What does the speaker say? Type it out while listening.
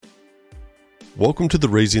Welcome to the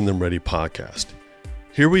Raising Them Ready podcast.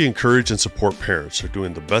 Here we encourage and support parents who are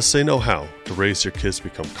doing the best they know how to raise their kids to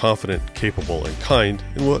become confident, capable, and kind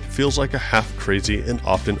in what feels like a half-crazy and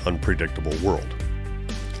often unpredictable world.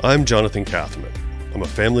 I'm Jonathan Catherman. I'm a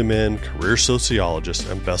family man, career sociologist,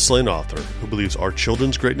 and best-selling author who believes our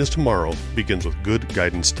children's greatness tomorrow begins with good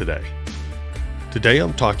guidance today. Today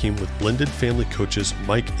I'm talking with blended family coaches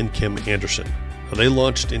Mike and Kim Anderson. Now, they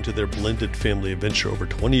launched into their blended family adventure over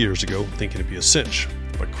 20 years ago thinking it'd be a cinch,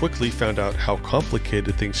 but quickly found out how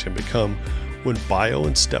complicated things can become when bio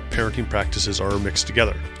and step parenting practices are mixed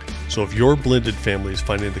together. So if your blended family is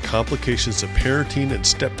finding the complications of parenting and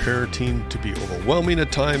step parenting to be overwhelming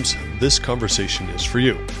at times, this conversation is for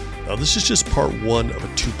you. Now, this is just part one of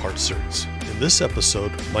a two-part series. In this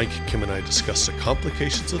episode, Mike, Kim, and I discuss the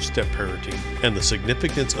complications of step parenting and the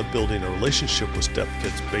significance of building a relationship with step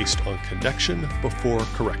kids based on connection before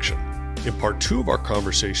correction. In part two of our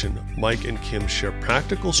conversation, Mike and Kim share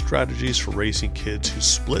practical strategies for raising kids who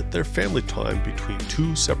split their family time between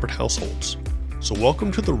two separate households. So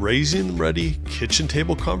welcome to the Raising Them Ready kitchen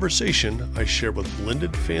table conversation I share with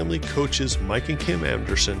blended family coaches Mike and Kim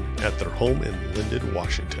Anderson at their home in Lynden,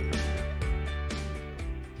 Washington.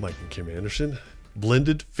 Mike and Kim Anderson,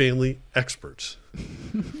 blended family experts.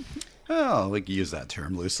 Oh, we can use that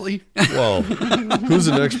term loosely. Well, who's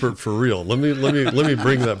an expert for real? Let me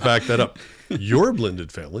bring that up. You're a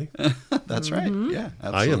blended family. That's right. Yeah, absolutely.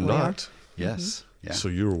 I am not. Yes. Yeah. So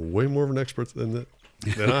you're way more of an expert than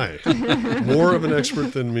I. More of an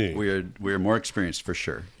expert than me. We're more experienced for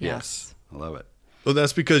sure. Yes. I love it. Well,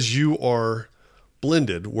 that's because you are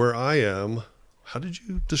blended, where I am. How did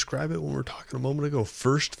you describe it when we were talking a moment ago?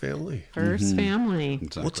 First family. First family.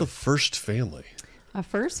 Exactly. What's a first family? A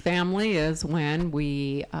first family is when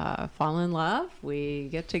we fall in love, we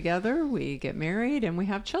get together, we get married, and we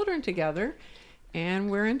have children together,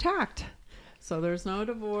 and we're intact. So there's no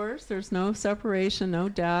divorce, there's no separation, no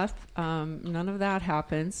death, none of that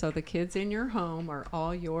happens. So the kids in your home are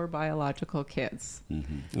all your biological kids.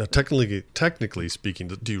 Mm-hmm. Now, technically speaking,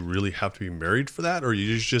 do you really have to be married for that, or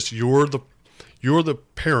you're the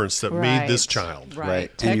parents that made this child?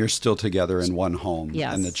 Right. And you're still together in one home.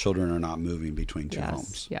 Yes. And the children are not moving between two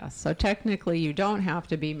homes. Yes. So technically you don't have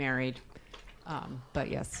to be married.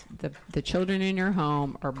 But yes, the children in your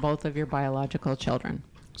home are both of your biological children.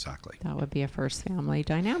 Exactly. That would be a first family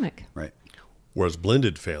dynamic. Right. Whereas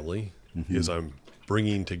blended family is I'm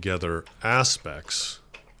bringing together aspects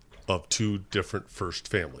of two different first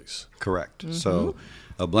families. Correct. Mm-hmm. So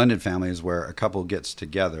a blended family is where a couple gets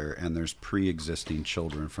together and there's pre-existing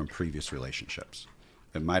children from previous relationships.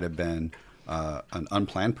 It might have been an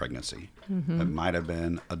unplanned pregnancy. Mm-hmm. It might have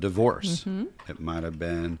been a divorce. Mm-hmm. It might have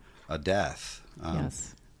been a death.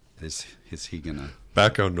 Yes. Is he going to...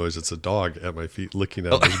 Background noise, it's a dog at my feet licking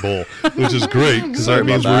at his bowl, which is great because that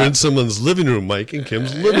means we're in someone's living room, Mike and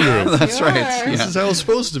Kim's living room. That's right. This is how it's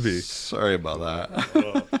supposed to be. Sorry about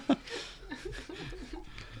that.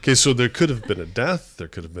 Okay, so there could have been a death, there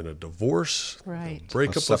could have been a divorce, right? A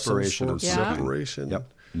breakup, a separation of some sort, Yeah. separation.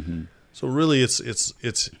 Yep. Mm-hmm. So really, it's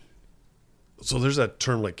so there's that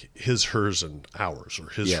term like his, hers, and ours, or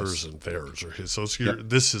his, hers, and theirs, or his. So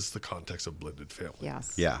this is the context of blended family.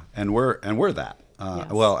 Yes. Yeah, and we're that.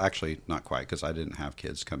 Yes. Well, actually, not quite, because I didn't have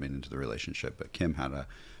kids coming into the relationship, but Kim had a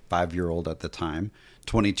 5-year-old at the time,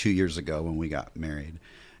 22 years ago when we got married.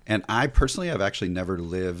 And I personally have actually never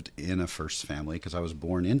lived in a first family because I was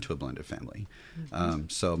born into a blended family. Mm-hmm.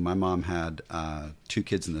 So my mom had 2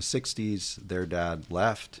 kids in the 60s. Their dad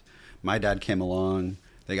left. My dad came along.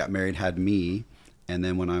 They got married, had me. And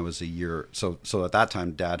then when I was a year, so at that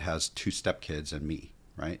time, Dad has 2 stepkids and me,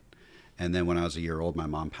 right? And then when I was a year old, my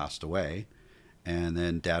mom passed away. And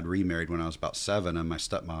then Dad remarried when I was about 7, and my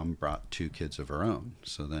stepmom brought 2 kids of her own.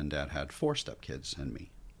 So then Dad had 4 stepkids and me.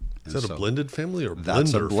 Is that a blended family or blender?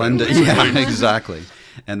 That's a blended, yeah, exactly.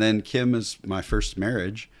 And then Kim is my first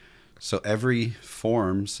marriage. So every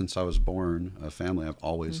form since I was born, a family, I've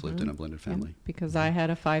always lived in a blended family. Yeah, because I had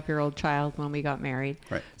a 5-year-old child when we got married.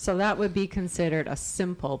 Right. So that would be considered a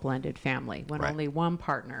simple blended family when Right. only one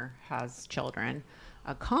partner has children.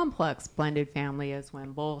 A complex blended family is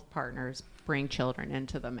when both partners bring children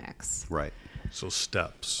into the mix. Right. So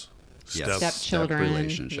steps. Yes. Stepchildren. Step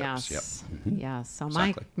relationships. Yes. Yep. Mm-hmm. Yes. So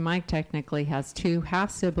Exactly. Mike technically has 2 half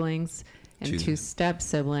siblings and 2 step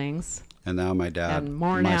siblings. And now my dad, And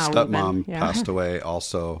more my now stepmom even. Yeah. passed away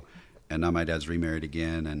also. And now my dad's remarried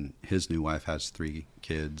again, and his new wife has 3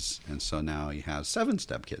 kids. And so now he has 7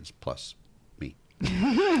 stepkids plus me.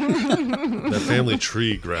 That family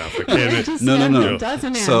tree graph. I can't. Just No. never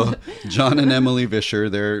doesn't So end. John and Emily Vischer,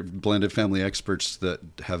 they're blended family experts that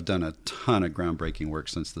have done a ton of groundbreaking work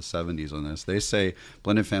since the 70s on this. They say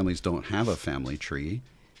blended families don't have a family tree.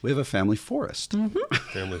 We have a family forest.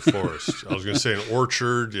 Family forest. I was going to say an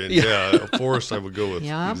orchard, and a forest I would go with.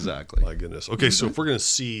 Yep. Exactly. My goodness. Okay, so if we're going to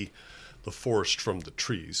see the forest from the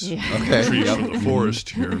trees, Okay. trees Yep. from the forest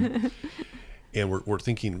here, and we're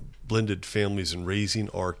thinking blended families and raising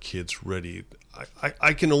our kids ready.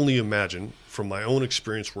 I can only imagine from my own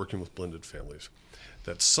experience working with blended families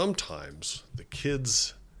that sometimes the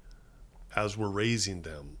kids, as we're raising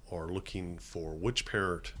them, are looking for which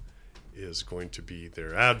parent is going to be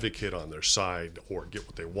their advocate on their side or get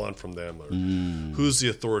what they want from them, or who's the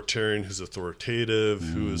authoritarian, who's authoritative,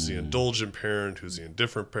 who is the indulgent parent, who's the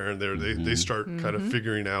indifferent parent. They start kind of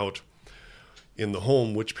figuring out in the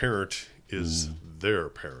home which parent is their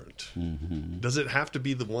parent. Does it have to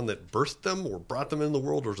be the one that birthed them or brought them in the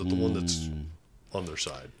world, or is it the one that's on their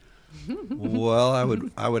side? Well,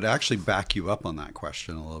 I would actually back you up on that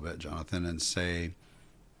question a little bit, Jonathan, and say,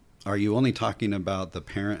 are you only talking about the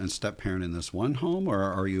parent and step parent in this one home, or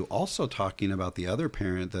are you also talking about the other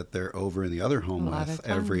parent that they're over in the other home with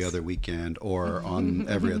every other weekend or on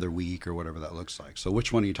every other week or whatever that looks like? So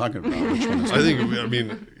which one are you talking about? Which one is I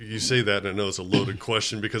mean, you say that, and I know it's a loaded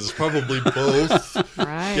question because it's probably both.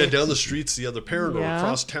 Right. Yeah, down the street's the other parent, or Yeah.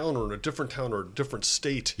 across town, or in a different town, or a different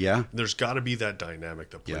state. Yeah. There's got to be that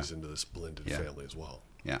dynamic that plays Yeah. into this blended Yeah. family as well.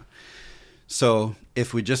 Yeah. So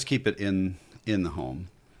if we just keep it in the home,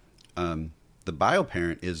 the bio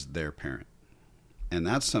parent is their parent. And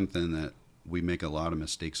that's something that we make a lot of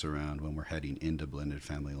mistakes around when we're heading into blended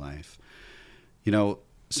family life. You know,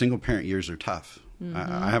 single parent years are tough.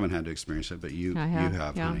 I haven't had to experience it, but you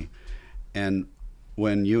have, yeah. honey. And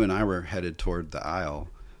when you and I were headed toward the aisle,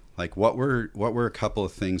 like what were a couple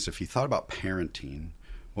of things, if you thought about parenting,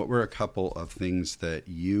 what were a couple of things that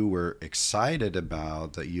you were excited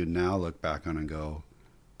about that you now look back on and go,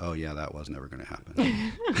 oh yeah, that was never going to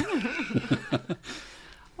happen?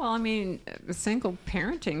 Well, I mean, single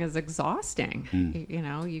parenting is exhausting. You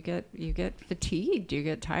know, you get fatigued, you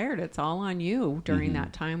get tired. It's all on you during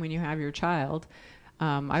that time when you have your child.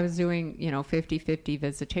 I was doing, 50-50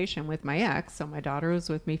 visitation with my ex. So my daughter was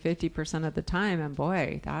with me 50% of the time. And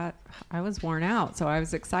boy, I was worn out. So I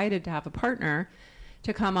was excited to have a partner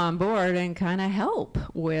to come on board and kind of help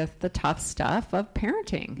with the tough stuff of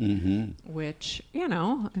parenting, which,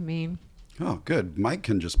 I mean... Oh, good. Mike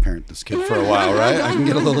can just parent this kid for a while, right? I can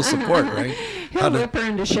get a little support, right? He'll whip her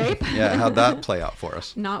into shape. Yeah, how'd that play out for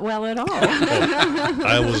us? Not well at all.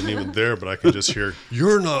 I wasn't even there, but I could just hear,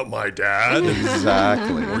 "You're not my dad,"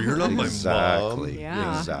 Exactly. or "You're not my mom."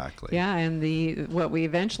 Yeah. Exactly. Yeah, and what we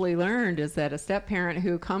eventually learned is that a step parent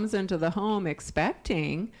who comes into the home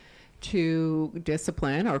expecting to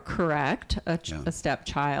discipline or correct a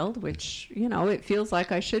stepchild, which, it feels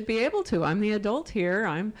like I should be able to. I'm the adult here.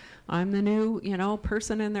 I'm the new,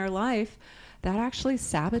 person in their life. That actually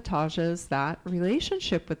sabotages that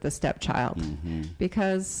relationship with the stepchild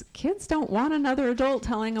because kids don't want another adult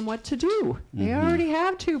telling them what to do. They already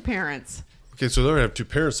have two parents. Okay, so they don't have two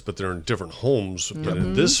parents, but they're in different homes. But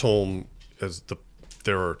in this home,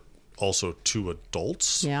 there are also two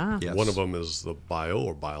adults. Yeah. Yes. One of them is the bio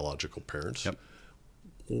or biological parents. Yep.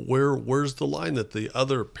 Where's the line that the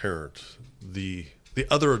other parent, the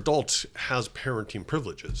other adult, has parenting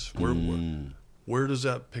privileges? Where does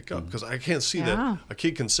that pick up? Because I can't see that a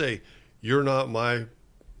kid can say, "You're not my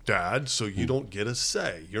dad, so you don't get a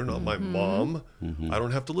say. You're not my mom. I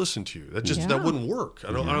don't have to listen to you." That wouldn't work.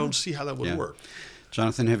 I don't see how that would work.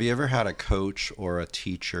 Jonathan, have you ever had a coach or a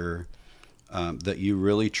teacher that you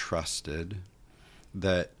really trusted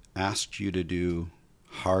that asked you to do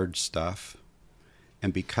hard stuff,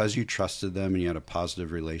 and because you trusted them and you had a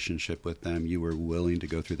positive relationship with them, you were willing to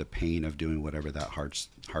go through the pain of doing whatever that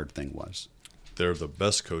hard thing was? They're the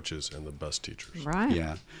best coaches and the best teachers. Right.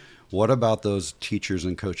 Yeah. What about those teachers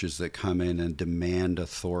and coaches that come in and demand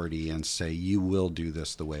authority and say, you will do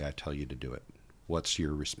this the way I tell you to do it? What's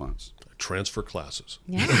your response? Transfer classes.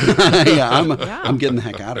 Yeah. I'm getting the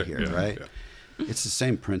heck out of here, right? Yeah. It's the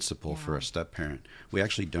same principle for a step parent. We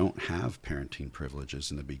actually don't have parenting privileges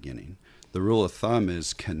in the beginning. The rule of thumb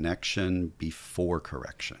is connection before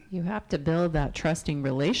correction. You have to build that trusting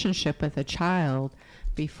relationship with a child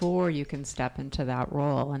before you can step into that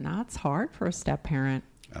role. And that's hard for a step parent.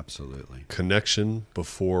 Absolutely. Connection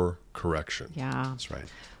before correction. Yeah. That's right.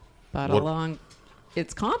 But What- along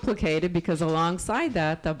it's complicated because alongside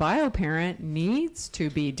that, the bio parent needs to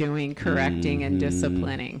be doing correcting and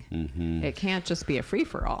disciplining. It can't just be a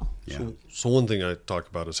free-for-all. Yeah. So one thing I talk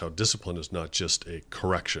about is how discipline is not just a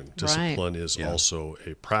correction. Discipline is also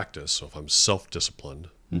a practice. So if I'm self-disciplined,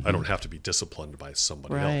 I don't have to be disciplined by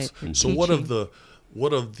somebody else. You're So what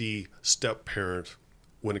of the step parent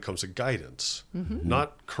when it comes to guidance?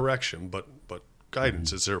 Not correction, but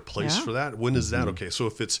guidance. Is there a place for that? When is that okay? So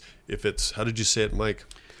if it's how did you say it, Mike?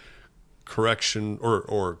 Correction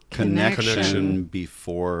or Connection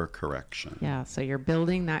before correction. Yeah, so you're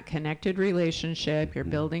building that connected relationship. You're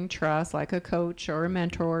building trust like a coach or a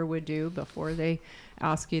mentor would do before they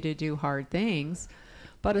ask you to do hard things.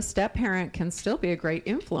 But a step parent can still be a great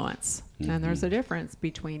influence. And there's a difference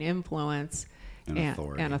between influence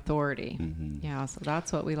and authority. Yeah, so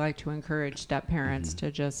that's what we like to encourage step parents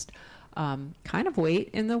to just kind of wait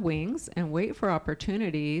in the wings and wait for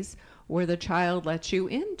opportunities where the child lets you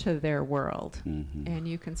into their world. And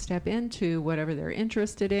you can step into whatever they're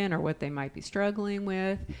interested in or what they might be struggling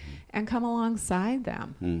with and come alongside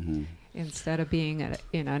them instead of being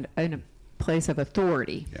in a place of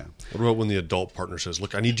authority. Yeah. What about when the adult partner says,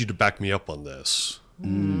 look, I need you to back me up on this,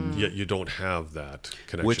 yet you don't have that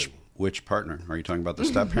connection? Which partner? Are you talking about the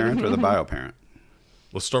step parent or the bio parent?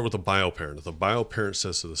 Let's start with the bio parent. If the bio parent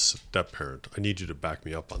says to the step parent, I need you to back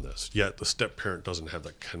me up on this, yet the step parent doesn't have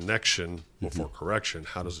that connection before correction,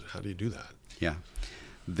 how do you do that? Yeah.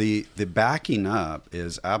 The backing up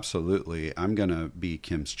is absolutely, I'm going to be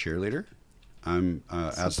Kim's cheerleader. I'm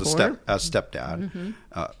as stepdad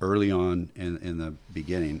early on in the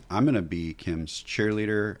beginning. I'm going to be Kim's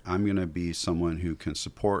cheerleader. I'm going to be someone who can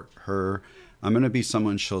support her. I'm going to be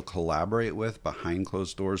someone she'll collaborate with behind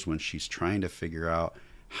closed doors when she's trying to figure out,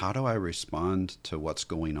 how do I respond to what's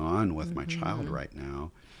going on with my child right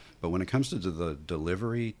now? But when it comes to the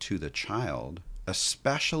delivery to the child,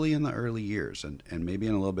 especially in the early years, and maybe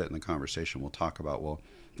in a little bit in the conversation, we'll talk about, well,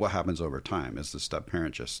 what happens over time? Is the step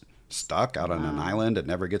parent just stuck out on an island and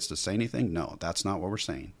never gets to say anything? No, that's not what we're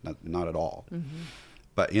saying. Not at all.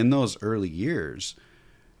 But in those early years,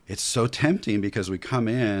 it's so tempting because we come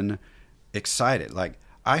in excited. Like,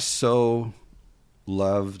 I so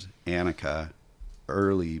loved Annika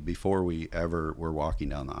early before we ever were walking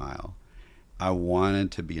down the aisle. I wanted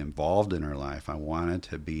to be involved in her life. I wanted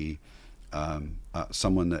to be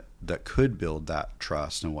someone that could build that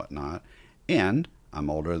trust and whatnot. And I'm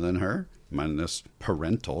older than her. I'm in this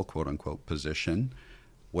parental, quote unquote, position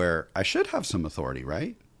where I should have some authority,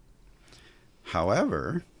 right?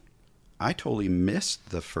 However, I totally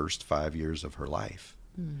missed the first 5 years of her life.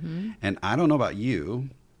 And I don't know about you.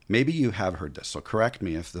 Maybe you have heard this, so correct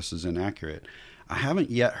me if this is inaccurate. I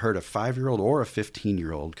haven't yet heard a 5-year-old or a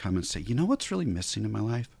 15-year-old come and say, you know what's really missing in my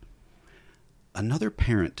life? Another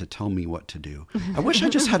parent to tell me what to do. I wish I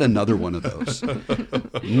just had another one of those.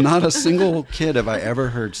 Not a single kid have I ever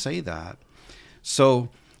heard say that. So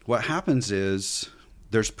what happens is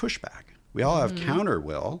there's pushback. We all have counter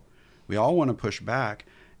will. We all want to push back.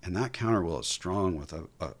 And that counter will is strong with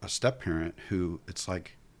a step parent who it's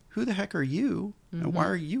like, who the heck are you? And why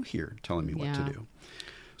are you here telling me what to do?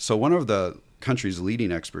 So one of the country's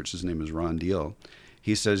leading experts, his name is Ron Deal,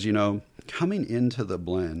 he says, coming into the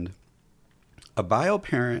blend, a bio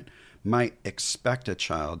parent might expect a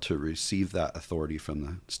child to receive that authority from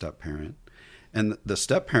the step parent. And the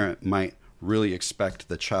step parent might really expect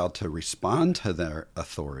the child to respond to their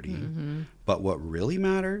authority. But what really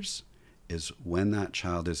matters is when that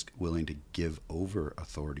child is willing to give over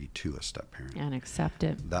authority to a step parent. And accept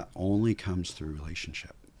it. That only comes through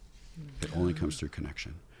relationship. It only comes through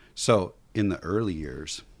connection. So in the early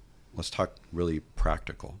years, let's talk really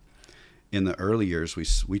practical. In the early years,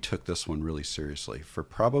 we took this one really seriously. For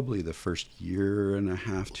probably the first year and a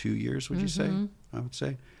half, 2 years, would you say? I would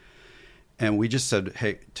say. And we just said,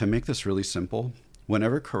 hey, to make this really simple,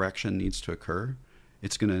 whenever correction needs to occur,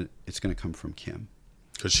 it's gonna come from Kim.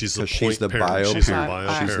 Because she's the bio parent. She's the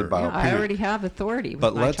bio parent. I already have authority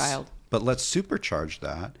with my child. But let's supercharge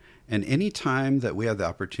that. And any time that we have the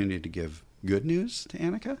opportunity to give good news to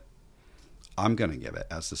Annika, I'm going to give it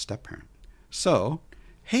as the step parent. So,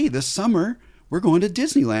 hey, this summer, we're going to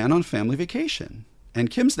Disneyland on family vacation.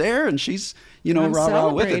 And Kim's there and she's,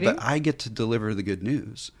 rah-rah with it. But I get to deliver the good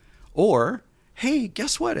news. Or, hey,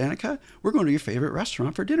 guess what, Annika? We're going to your favorite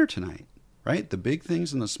restaurant for dinner tonight. Right? The big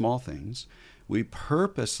things and the small things. We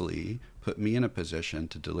purposely put me in a position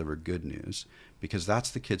to deliver good news because that's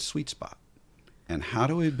the kid's sweet spot. And how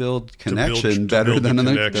do we build connection better than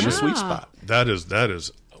a sweet spot? That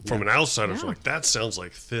is from an outsider's like, that sounds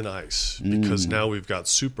like thin ice because now we've got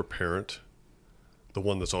super parent the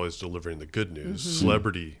one that's always delivering the good news,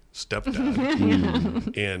 celebrity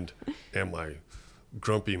stepdad, and my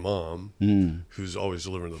grumpy mom who's always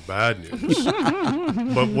delivering the bad news.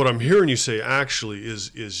 But what I'm hearing you say actually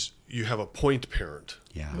is you have a point parent.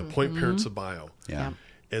 Yeah. The point parent's the bio. Yeah.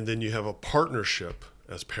 And then you have a partnership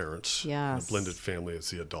as parents, Yes. a blended family as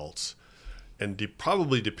the adults. And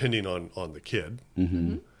probably depending on the kid,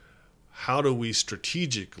 how do we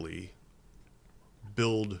strategically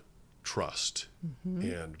build trust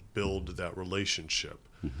and build that relationship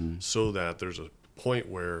so that there's a point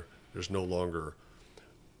where there's no longer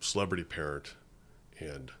celebrity parent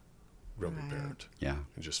and grumpy parent. Yeah.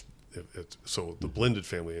 And just so the blended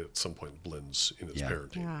family at some point blends in its Yeah.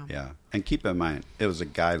 parenting. Yeah. Yeah. And keep in mind, it was a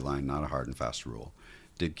guideline, not a hard and fast rule.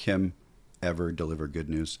 Did Kim ever deliver good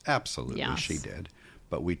news? Absolutely, Yes. she did.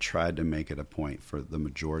 But we tried to make it a point for the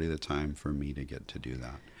majority of the time for me to get to do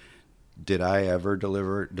that. Did I ever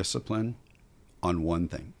deliver discipline? On one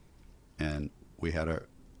thing. And we had a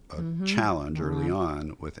challenge early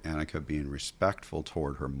on with Annika being respectful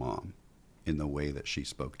toward her mom in the way that she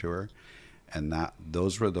spoke to her. And that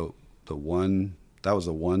was the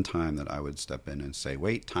one time that I would step in and say,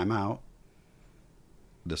 wait, time out.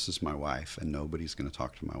 This is my wife, and nobody's going to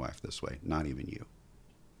talk to my wife this way, not even you.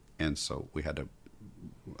 And so we had to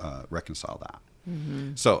reconcile that.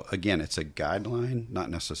 So again, it's a guideline, not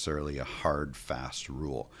necessarily a hard, fast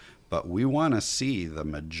rule. But we want to see the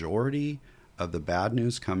majority of the bad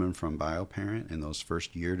news coming from bio-parent in those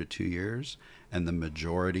first year to 2 years, and the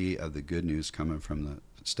majority of the good news coming from the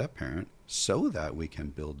step-parent, so that we can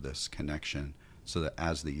build this connection, so that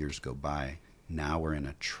as the years go by, now we're in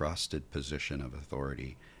a trusted position of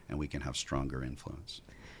authority and we can have stronger influence.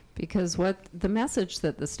 Because what the message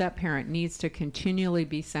that the step parent needs to continually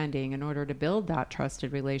be sending in order to build that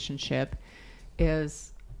trusted relationship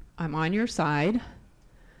is, I'm on your side,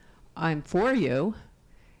 I'm for you,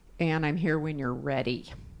 and I'm here when you're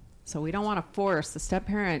ready. So we don't want to force, the step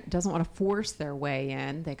parent doesn't want to force their way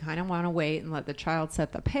in. They kind of want to wait and let the child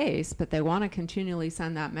set the pace, but they want to continually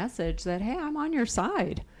send that message that, hey, I'm on your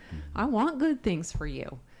side. I want good things for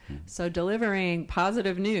you. So delivering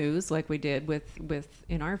positive news like we did with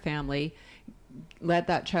in our family, let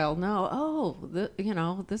that child know,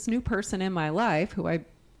 this new person in my life who I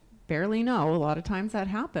barely know, a lot of times that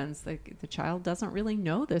happens. The child doesn't really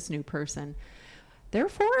know this new person. They're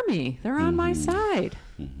for me. They're on my side.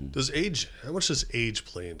 How much does age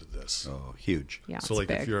play into this? Oh, huge. Yeah, So it's like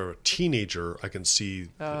big. if you're a teenager, I can see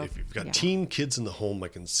if you've got teen kids in the home, I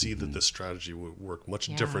can see that this strategy would work much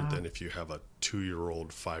different than if you have a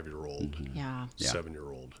 2-year-old, 5-year-old, Yeah.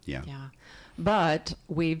 7-year-old. Yeah. Yeah. But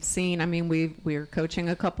we've seen, we're coaching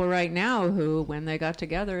a couple right now who, when they got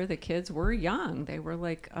together, the kids were young. They were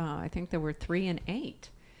like, I think they were 3 and 8.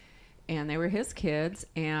 And they were his kids.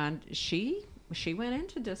 And she went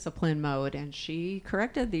into discipline mode and she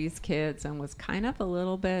corrected these kids and was kind of a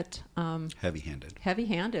little bit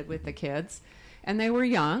heavy-handed with the kids. And they were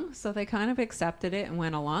young, so they kind of accepted it and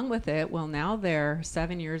went along with it. Well, now they're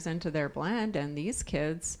 7 years into their blend and these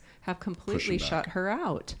kids have completely shut her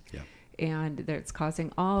out. Yeah. And it's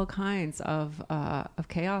causing all kinds of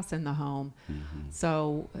chaos in the home.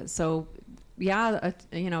 So yeah, a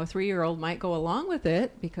 3-year-old might go along with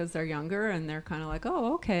it because they're younger and they're kind of like,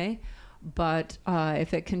 oh, okay. But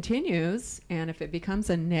if it continues and if it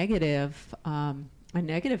becomes a negative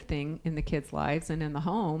thing in the kids' lives and in the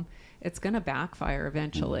home, it's going to backfire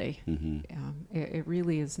eventually. It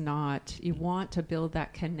really is not. You want to build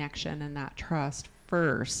that connection and that trust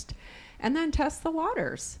first, and then test the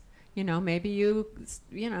waters. Maybe you've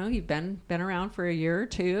been around for a year or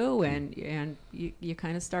two, and you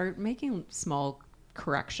kind of start making small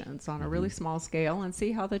corrections on a really small scale and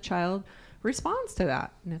see how the child responds to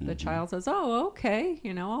that. And if the child says, oh, okay,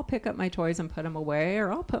 I'll pick up my toys and put them away,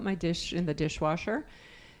 or I'll put my dish in the dishwasher,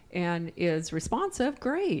 and is responsive,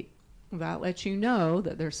 great. That lets you know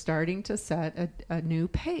that they're starting to set a new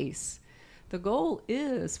pace. The goal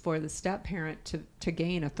is for the step parent to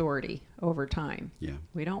gain authority over time. Yeah.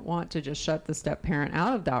 We don't want to just shut the step parent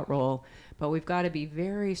out of that role, but we've got to be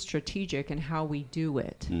very strategic in how we do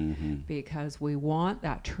it, because we want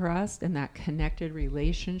that trust and that connected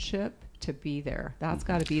relationship to be there. That's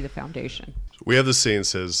got to be the foundation. We have this saying that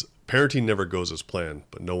says, parenting never goes as planned,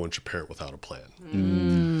 but no one should parent without a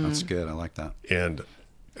plan. That's good. I like that. And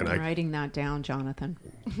I'm writing that down, Jonathan.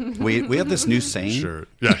 We have this new saying. Sure.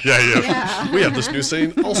 Yeah. We have this new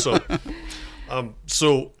saying also.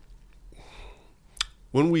 So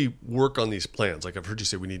when we work on these plans, like I've heard you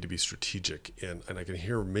say, we need to be strategic, and I can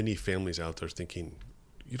hear many families out there thinking,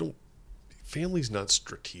 family's not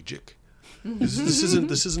strategic. This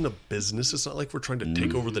isn't a business. It's not like we're trying to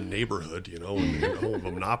take over the neighborhood, and hold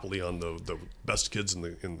a monopoly on the best kids in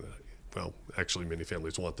the. Well, actually, many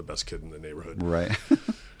families want the best kid in the neighborhood. Right.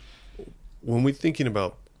 When we're thinking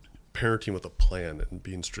about parenting with a plan and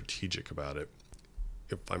being strategic about it,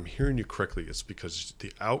 if I'm hearing you correctly, it's because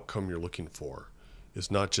the outcome you're looking for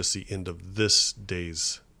is not just the end of this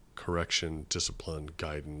day's correction, discipline,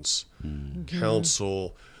 guidance,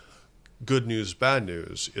 counsel, good news, bad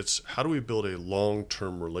news. It's how do we build a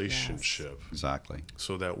long-term relationship? Yes. Exactly.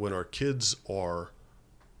 So that when our kids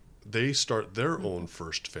they start their own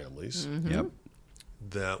first families, Yep.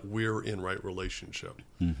 that we're in right relationship.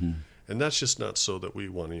 And that's just not so that we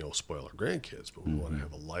want to spoil our grandkids, but we want to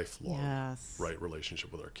have a lifelong right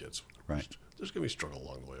relationship with our kids. Right. There's going to be struggle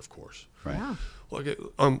along the way, of course. Right. Yeah. Well, okay,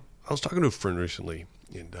 I was talking to a friend recently,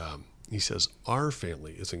 and he says our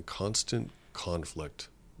family is in constant conflict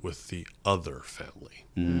with the other family.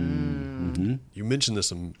 You mentioned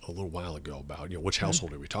this a little while ago about which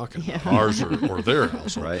household are we talking about, ours or their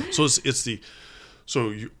household? Right. So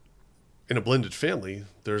you in a blended family,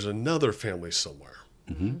 there's another family somewhere,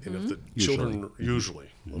 and if the children usually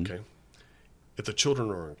if the children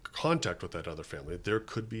are in contact with that other family, there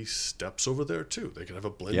could be steps over there too. They could have a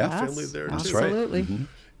blended family there too. Absolutely.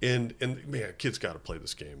 And man, kids got to play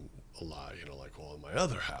this game a lot. Well, in my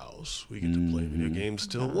other house, we get to play video games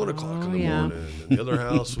till 1 o'clock in the morning. In the other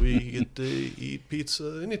house, we get to eat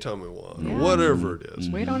pizza anytime we want, or whatever it is.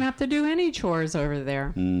 We don't have to do any chores over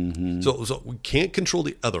there. So we can't control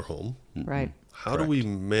the other home. Right. How do we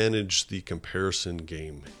manage the comparison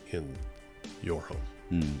game in your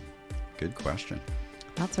home? Good question.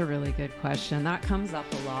 That's a really good question. That comes up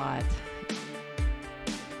a lot.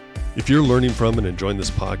 If you're learning from and enjoying this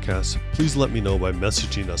podcast, please let me know by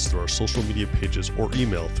messaging us through our social media pages or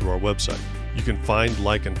email through our website. You can find,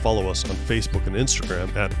 like, and follow us on Facebook and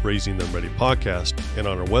Instagram at Raising Them Ready Podcast and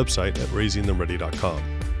on our website at raisingthemready.com.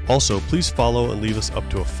 Also, please follow and leave us up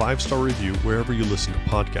to a 5-star review wherever you listen to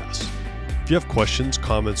podcasts. If you have questions,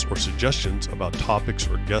 comments, or suggestions about topics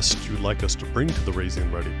or guests you'd like us to bring to the Raising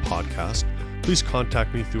Them Ready podcast, please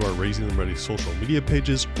contact me through our Raising Them Ready social media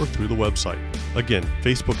pages or through the website. Again,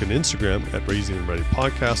 Facebook and Instagram at Raising Them Ready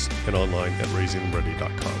Podcast and online at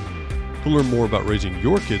raisingthemready.com. To learn more about raising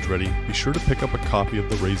your kids ready, be sure to pick up a copy of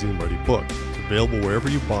the Raising Them Ready book. It's available wherever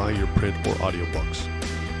you buy your print or audiobooks.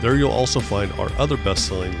 There you'll also find our other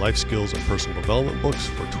best-selling life skills and personal development books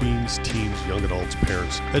for tweens, teens, young adults,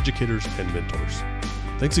 parents, educators, and mentors.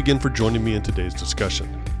 Thanks again for joining me in today's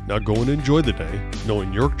discussion. Now go and enjoy the day,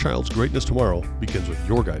 knowing your child's greatness tomorrow begins with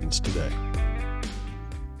your guidance today.